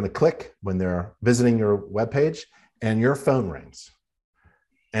are going to click when they're visiting your webpage, and your phone rings.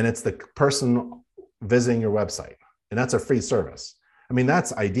 And it's the person visiting your website. And that's a free service. I mean,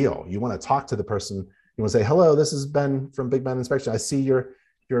 that's ideal. You want to talk to the person. You want to say, hello, this is Ben from Big Ben Inspection. I see you're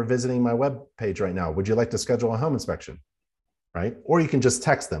visiting my web page right now. Would you like to schedule a home inspection? Right? Or you can just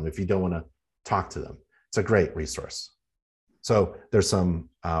text them if you don't want to talk to them. It's a great resource. So there's some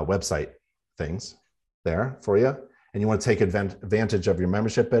website things there for you. And you want to take advantage of your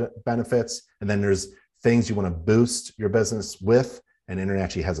membership benefits. And then there's things you want to boost your business with. And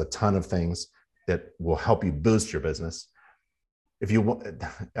InterNACHI has a ton of things that will help you boost your business. If you want,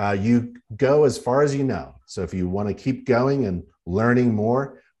 you go as far as you know. So if you want to keep going and learning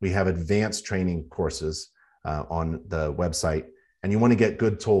more, we have advanced training courses on the website, and you want to get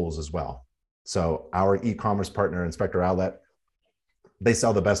good tools as well. So our e-commerce partner, Inspector Outlet, they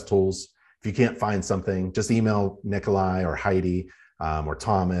sell the best tools. If you can't find something, just email Nikolai or Heidi or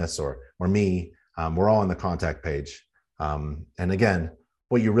Thomas or me. We're all on the contact page. And again,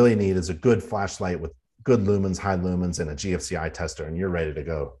 what you really need is a good flashlight with good lumens, high lumens, and a GFCI tester, and you're ready to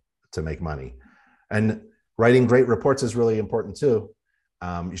go to make money. And writing great reports is really important too.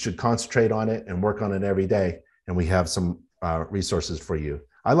 You should concentrate on it and work on it every day. And we have some resources for you.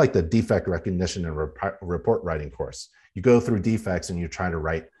 I like the defect recognition and report writing course. You go through defects and you try to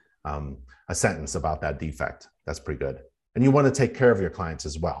write a sentence about that defect. That's pretty good. And you want to take care of your clients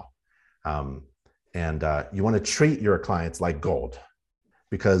as well. And you want to treat your clients like gold,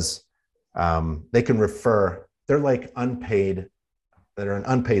 because they can refer, they're like unpaid, they're an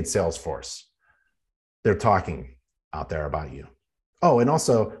unpaid sales force. They're talking out there about you. Oh, and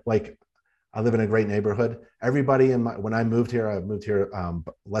also, like, I live in a great neighborhood. Everybody when I moved here, I moved here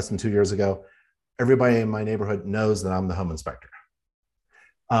less than 2 years ago. Everybody in my neighborhood knows that I'm the home inspector.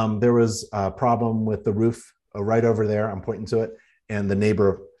 There was a problem with the roof right over there. I'm pointing to it. And the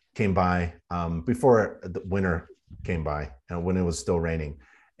neighbor came by before the winter came by, and when it was still raining.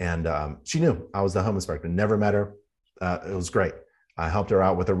 And she knew I was the home inspector. Never met her. It was great. I helped her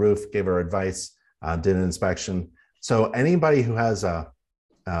out with the roof, gave her advice, did an inspection. So anybody who has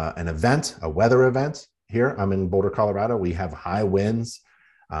an event, a weather event here, I'm in Boulder, Colorado. We have high winds.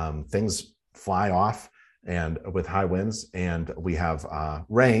 Things fly off and with high winds, and we have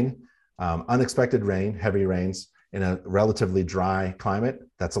rain, unexpected rain, heavy rains in a relatively dry climate.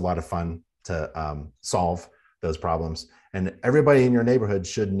 That's a lot of fun to solve those problems. And everybody in your neighborhood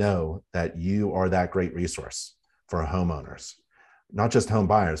should know that you are that great resource for homeowners, not just home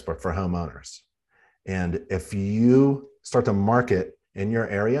buyers, but for homeowners. And if you start to market in your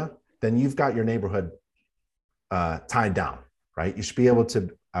area, then you've got your neighborhood tied down, right? You should be able to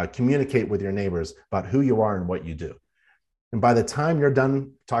communicate with your neighbors about who you are and what you do. And by the time you're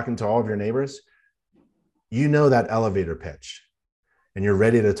done talking to all of your neighbors, you know that elevator pitch, and you're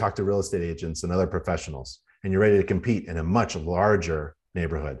ready to talk to real estate agents and other professionals, and you're ready to compete in a much larger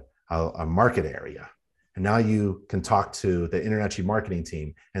neighborhood, a market area. And now you can talk to the InterNACHI marketing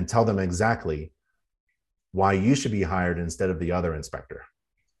team and tell them exactly why you should be hired instead of the other inspector,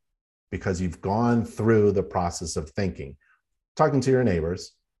 because you've gone through the process of thinking, talking to your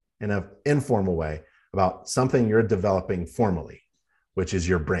neighbors in an informal way about something you're developing formally, which is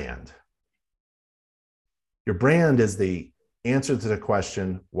your brand. Your brand is the answer to the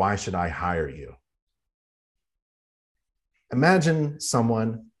question, why should I hire you? Imagine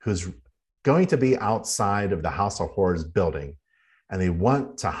someone who's going to be outside of the House of Horrors building, and they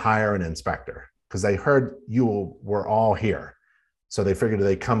want to hire an inspector because they heard you were all here. So they figured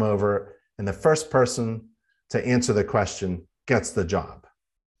they'd come over, and the first person to answer the question gets the job.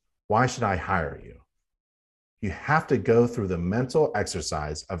 Why should I hire you? You have to go through the mental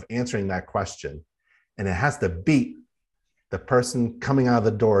exercise of answering that question, and it has to beat the person coming out of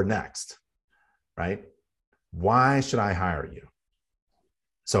the door next, right? Why should I hire you?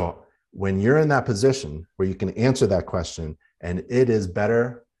 So when you're in that position where you can answer that question and it is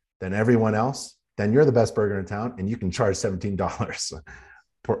better than everyone else, then you're the best burger in town, and you can charge $17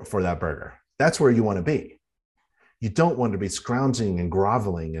 for that burger. That's where you want to be. You don't want to be scrounging and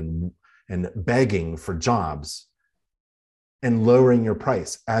groveling and begging for jobs and lowering your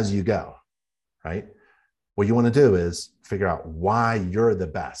price as you go, right? What you want to do is figure out why you're the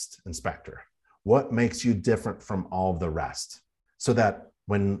best inspector. What makes you different from all the rest, so that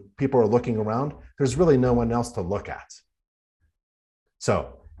when people are looking around, there's really no one else to look at.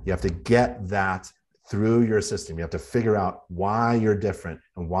 So you have to get that through your system. You have to figure out why you're different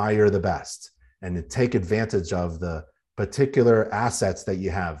and why you're the best, and to take advantage of the particular assets that you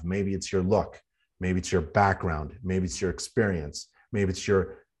have. Maybe it's your look, maybe it's your background, maybe it's your experience, maybe it's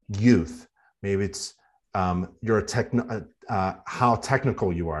your youth, maybe it's how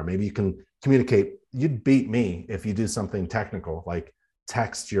technical you are. Maybe you can communicate. You'd beat me if you do something technical like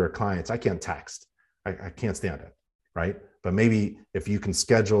text your clients. I can't text. I can't stand it, right? But maybe if you can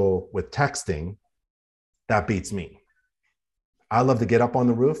schedule with texting, that beats me. I love to get up on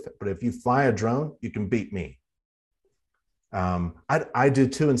the roof, but if you fly a drone, you can beat me. I do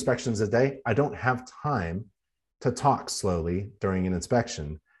 2 inspections a day. I don't have time to talk slowly during an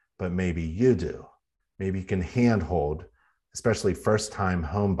inspection, but maybe you do. Maybe you can handhold, especially first-time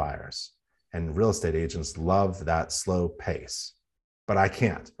home buyers, and real estate agents love that slow pace, but I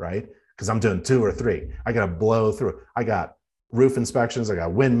can't, right? Because I'm doing 2 or 3. I got to blow through. I got roof inspections. I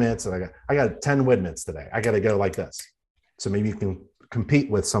got wind mitts, and I got 10 wind mitts today. I got to go like this. So maybe you can compete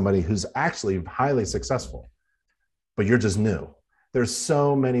with somebody who's actually highly successful, but you're just new. There's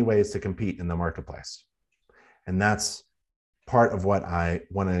so many ways to compete in the marketplace. And that's part of what I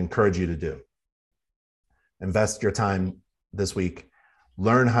want to encourage you to do. Invest your time this week,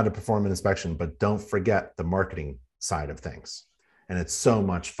 learn how to perform an inspection, but don't forget the marketing side of things. And it's so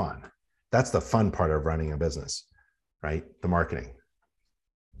much fun. That's the fun part of running a business, right? The marketing.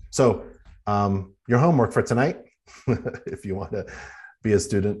 So your homework for tonight, if you want to be a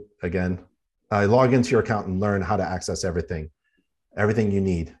student again, log into your account and learn how to access everything you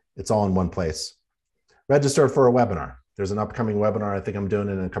need. It's all in one place. Register for a webinar. There's an upcoming webinar. I think I'm doing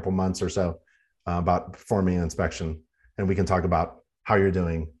it in a couple months or so about performing an inspection. And we can talk about how you're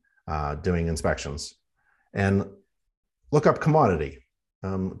doing inspections. And look up commodity.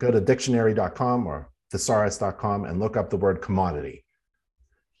 Go to dictionary.com or thesaurus.com and look up the word commodity.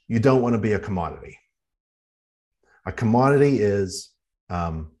 You don't want to be a commodity. A commodity is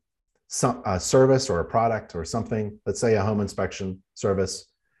a service or a product or something, let's say a home inspection service,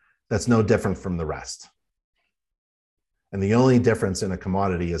 that's no different from the rest. And the only difference in a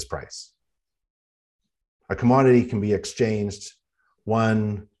commodity is price. A commodity can be exchanged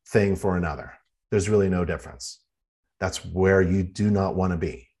one thing for another. There's really no difference. That's where you do not want to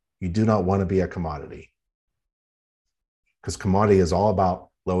be. You do not want to be a commodity, because commodity is all about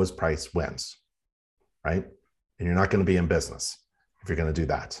lowest price wins, right? And you're not going to be in business if you're going to do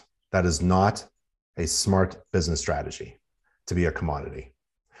that. That is not a smart business strategy to be a commodity.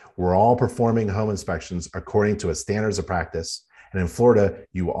 We're all performing home inspections according to a standards of practice. And in Florida,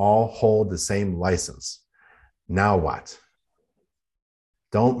 you all hold the same license. Now what?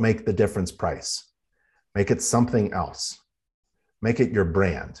 Don't make the difference price. Make it something else. Make it your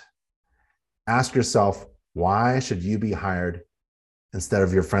brand. Ask yourself, why should you be hired instead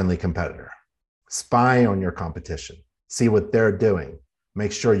of your friendly competitor? Spy on your competition. See what they're doing.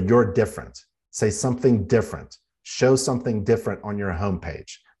 Make sure you're different. Say something different. Show something different on your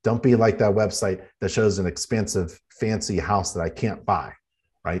homepage. Don't be like that website that shows an expensive, fancy house that I can't buy,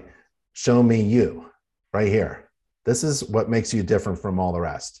 right? Show me you right here. This is what makes you different from all the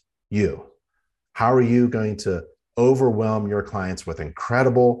rest. You. How are you going to overwhelm your clients with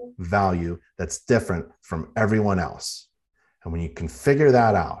incredible value that's different from everyone else? And when you can figure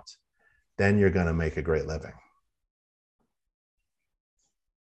that out, then you're going to make a great living.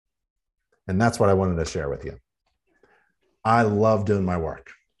 And that's what I wanted to share with you. I love doing my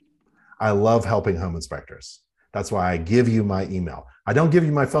work. I love helping home inspectors. That's why I give you my email. I don't give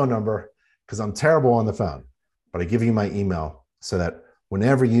you my phone number because I'm terrible on the phone, but I give you my email so that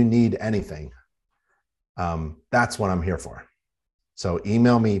whenever you need anything, that's what I'm here for. So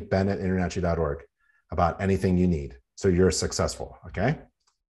email me, ben@internetry.org, about anything you need so you're successful, okay?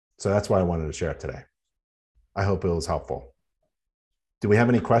 So that's why I wanted to share it today. I hope it was helpful. Do we have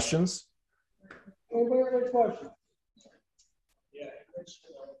any questions? Anybody have a question? Yeah,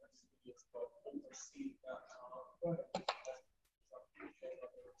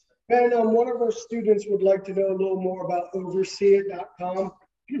 Ben, one of our students would like to know a little more about overseeit.com.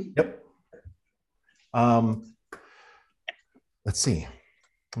 Yep. Let's see.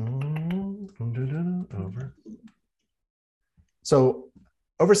 So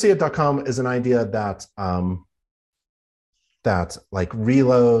overseeit.com is an idea that that like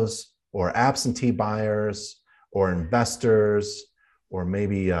relos or absentee buyers or investors or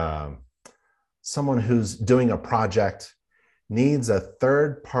maybe someone who's doing a project needs a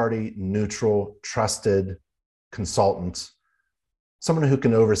third-party, neutral, trusted consultant, someone who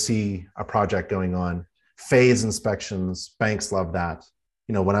can oversee a project going on. Phase inspections, banks love that.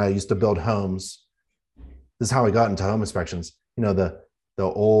 You know, when I used to build homes, this is how I got into home inspections. You know, the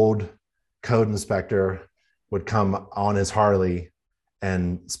old code inspector would come on his Harley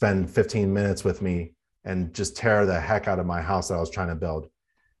and spend 15 minutes with me and just tear the heck out of my house that I was trying to build.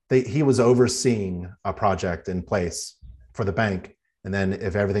 He was overseeing a project in place for the bank. And then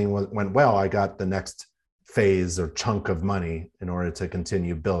if everything went well, I got the next phase or chunk of money in order to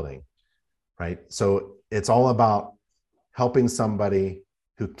continue building, right? So it's all about helping somebody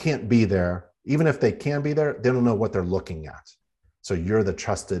who can't be there. Even if they can be there, they don't know what they're looking at. So you're the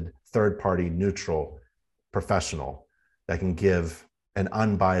trusted third-party neutral professional that can give an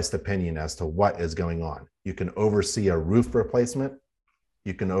unbiased opinion as to what is going on. You can oversee a roof replacement.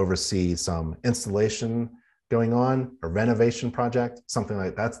 You can oversee some installation going on, a renovation project, something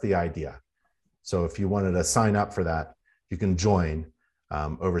like that's the idea. So if you wanted to sign up for that, you can join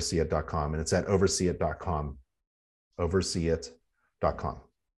overseeit.com, and it's at overseeit.com, overseeit.com.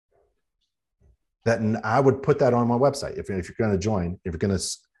 And I would put that on my website. If you're going to join, if you're going to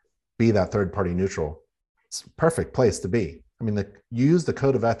be that third-party neutral, it's a perfect place to be. I mean, use the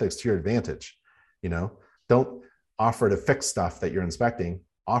code of ethics to your advantage. You know, don't offer to fix stuff that you're inspecting.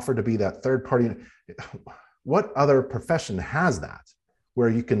 Offer to be that third-party. What other profession has that, where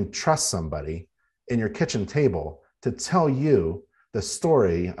you can trust somebody in your kitchen table to tell you the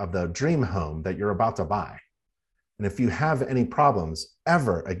story of the dream home that you're about to buy? And if you have any problems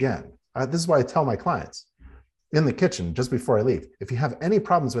ever again, this is why I tell my clients in the kitchen just before I leave, if you have any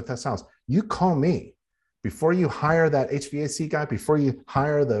problems with this house, you call me. Before you hire that HVAC guy, before you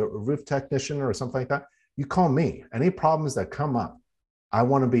hire the roof technician or something like that, you call me. Any problems that come up, I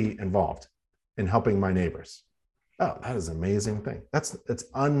want to be involved in helping my neighbors. Oh, that is an amazing thing. It's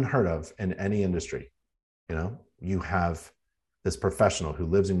unheard of in any industry. You know, you have this professional who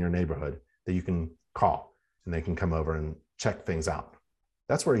lives in your neighborhood that you can call and they can come over and check things out.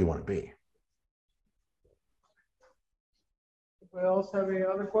 That's where you want to be. Anybody else have any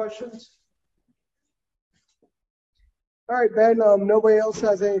other questions? All right, Ben, nobody else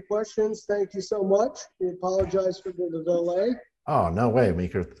has any questions. Thank you so much. We apologize for the delay. Oh, no way,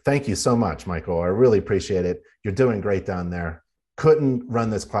 Meeker. Thank you so much, Michael. I really appreciate it. You're doing great down there. Couldn't run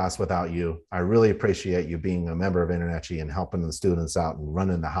this class without you. I really appreciate you being a member of InternetGE and helping the students out and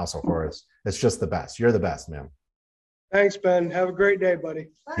running the House of Horrors. It's just the best. You're the best, man. Thanks, Ben. Have a great day, buddy.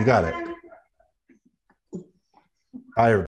 You got it. Bye, everybody.